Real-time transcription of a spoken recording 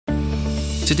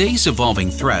Today's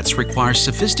evolving threats require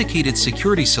sophisticated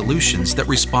security solutions that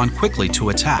respond quickly to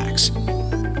attacks.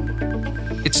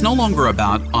 It's no longer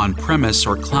about on-premise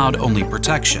or cloud-only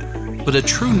protection, but a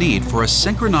true need for a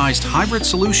synchronized hybrid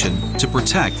solution to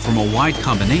protect from a wide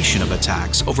combination of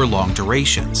attacks over long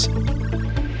durations.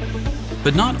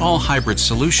 But not all hybrid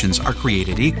solutions are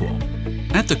created equal.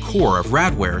 At the core of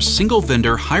Radware's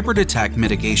single-vendor hybrid attack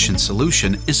mitigation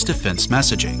solution is defense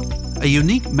messaging, a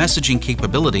unique messaging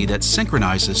capability that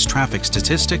synchronizes traffic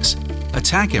statistics,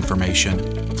 attack information,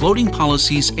 floating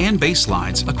policies, and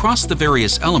baselines across the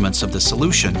various elements of the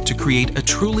solution to create a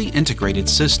truly integrated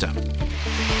system.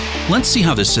 Let's see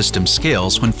how the system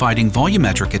scales when fighting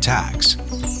volumetric attacks.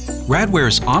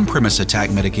 Radware's on-premise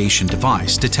attack mitigation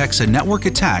device detects a network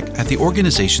attack at the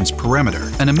organization's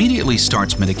perimeter and immediately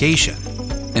starts mitigation.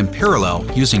 In parallel,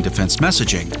 using defense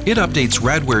messaging, it updates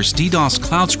Radware's DDoS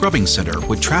Cloud Scrubbing Center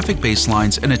with traffic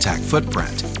baselines and attack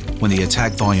footprint. When the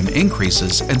attack volume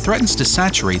increases and threatens to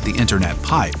saturate the internet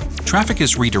pipe, traffic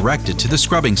is redirected to the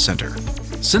Scrubbing Center.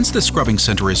 Since the Scrubbing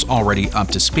Center is already up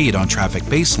to speed on traffic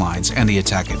baselines and the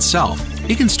attack itself,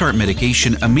 it can start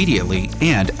mitigation immediately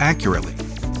and accurately.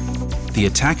 The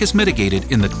attack is mitigated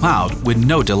in the cloud with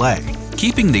no delay,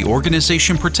 keeping the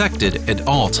organization protected at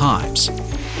all times.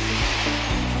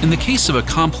 In the case of a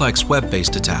complex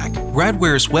web-based attack,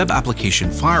 Radware's Web Application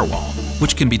Firewall,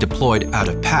 which can be deployed out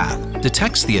of path,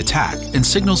 detects the attack and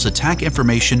signals attack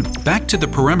information back to the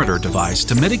perimeter device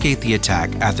to mitigate the attack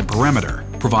at the perimeter,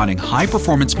 providing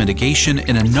high-performance mitigation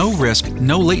in a no-risk,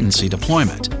 no-latency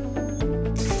deployment.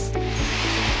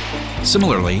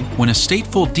 Similarly, when a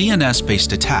stateful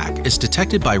DNS-based attack is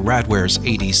detected by Radware's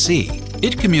ADC,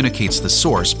 it communicates the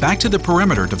source back to the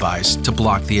perimeter device to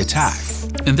block the attack.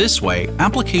 In this way,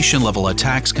 application-level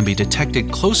attacks can be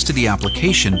detected close to the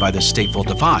application by the stateful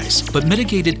device, but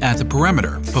mitigated at the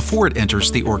perimeter before it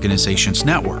enters the organization's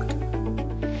network.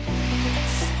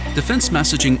 Defense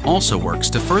messaging also works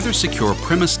to further secure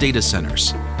premise data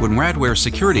centers. When Radware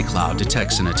Security Cloud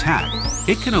detects an attack,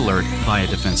 it can alert via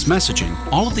defense messaging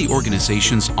all of the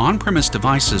organization's on-premise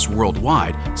devices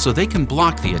worldwide so they can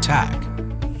block the attack.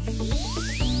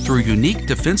 Through unique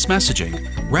defense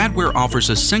messaging, Radware offers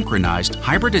a synchronized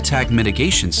hybrid attack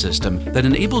mitigation system that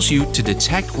enables you to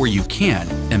detect where you can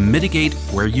and mitigate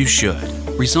where you should,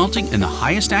 resulting in the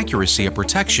highest accuracy of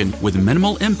protection with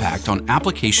minimal impact on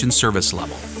application service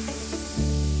level.